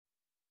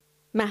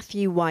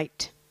Matthew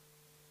White.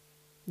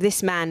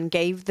 This man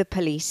gave the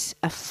police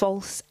a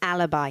false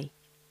alibi.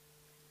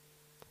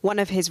 One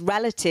of his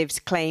relatives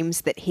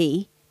claims that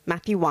he,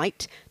 Matthew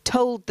White,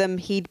 told them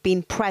he'd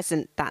been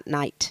present that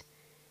night.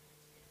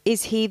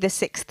 Is he the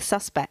sixth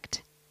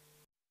suspect?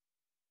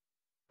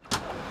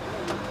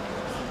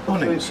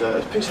 Morning, sir.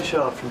 It's Peter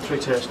Sharp from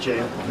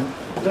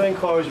 3TSG. No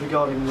inquiries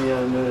regarding the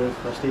murder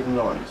of Stephen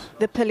Lawrence.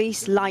 The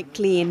police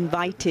likely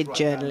invited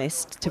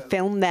journalists to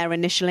film their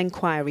initial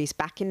inquiries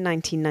back in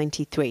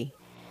 1993.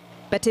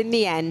 But in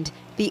the end,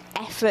 the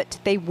effort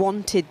they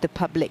wanted the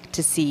public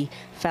to see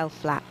fell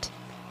flat.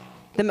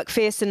 The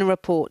Macpherson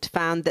report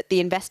found that the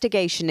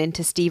investigation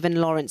into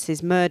Stephen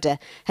Lawrence's murder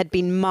had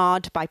been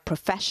marred by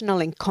professional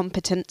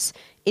incompetence,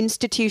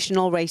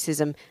 institutional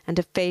racism, and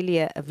a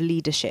failure of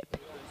leadership.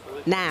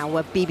 Now,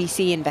 a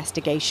BBC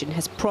investigation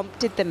has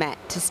prompted the Met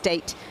to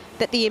state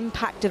that the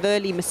impact of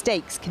early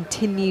mistakes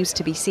continues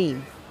to be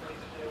seen.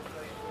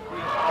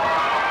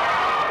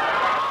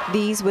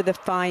 These were the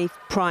 5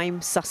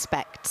 prime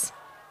suspects.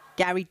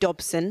 Gary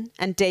Dobson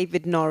and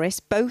David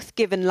Norris, both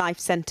given life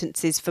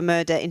sentences for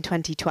murder in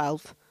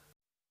 2012.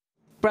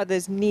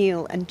 Brothers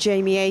Neil and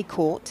Jamie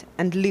Acorte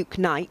and Luke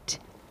Knight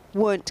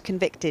weren't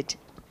convicted.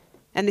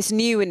 And this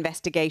new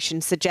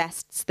investigation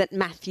suggests that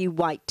Matthew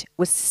White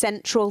was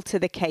central to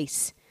the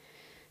case.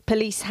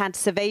 Police had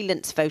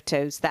surveillance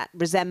photos that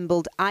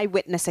resembled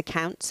eyewitness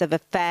accounts of a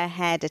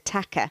fair-haired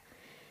attacker,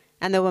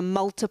 and there were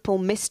multiple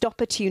missed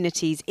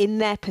opportunities in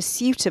their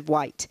pursuit of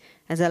White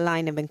as a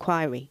line of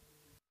inquiry.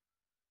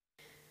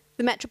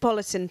 The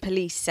Metropolitan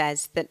Police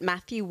says that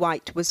Matthew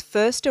White was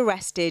first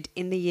arrested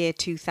in the year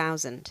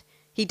 2000.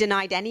 He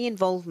denied any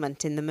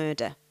involvement in the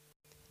murder.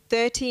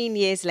 13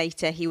 years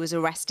later, he was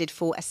arrested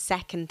for a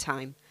second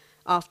time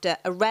after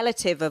a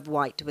relative of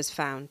White was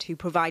found who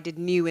provided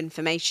new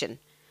information.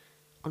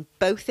 On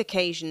both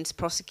occasions,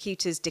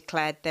 prosecutors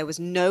declared there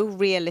was no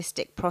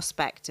realistic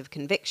prospect of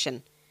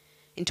conviction.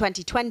 In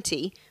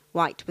 2020,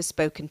 White was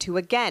spoken to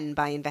again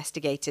by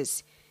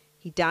investigators.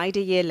 He died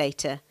a year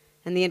later,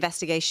 and the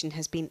investigation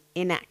has been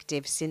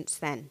inactive since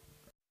then.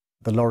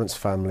 The Lawrence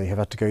family have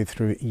had to go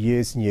through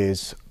years and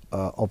years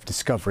of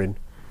discovering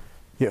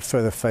yet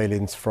further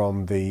failings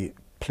from the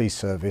police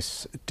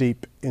service,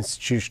 deep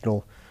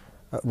institutional,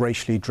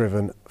 racially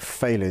driven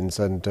failings,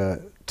 and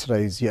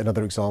today's yet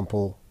another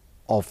example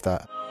of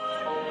that.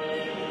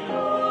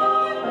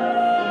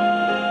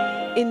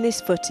 In this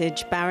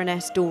footage,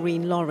 Baroness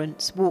Doreen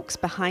Lawrence walks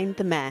behind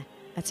the mayor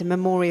at a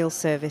memorial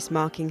service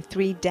marking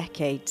 3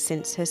 decades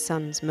since her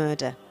son's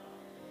murder.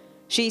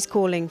 She's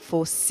calling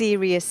for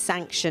serious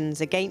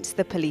sanctions against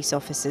the police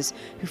officers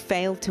who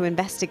failed to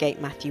investigate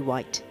Matthew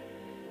White.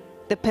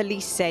 The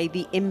police say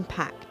the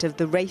impact of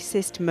the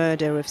racist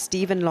murder of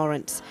Stephen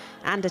Lawrence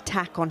and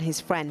attack on his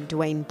friend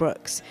Dwayne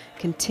Brooks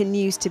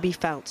continues to be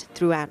felt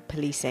throughout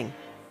policing.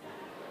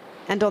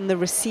 And on the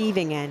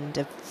receiving end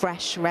of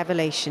fresh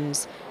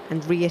revelations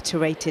and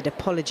reiterated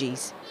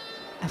apologies,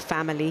 a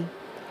family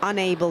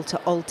unable to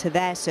alter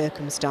their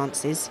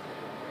circumstances,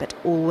 but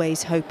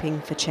always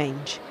hoping for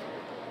change.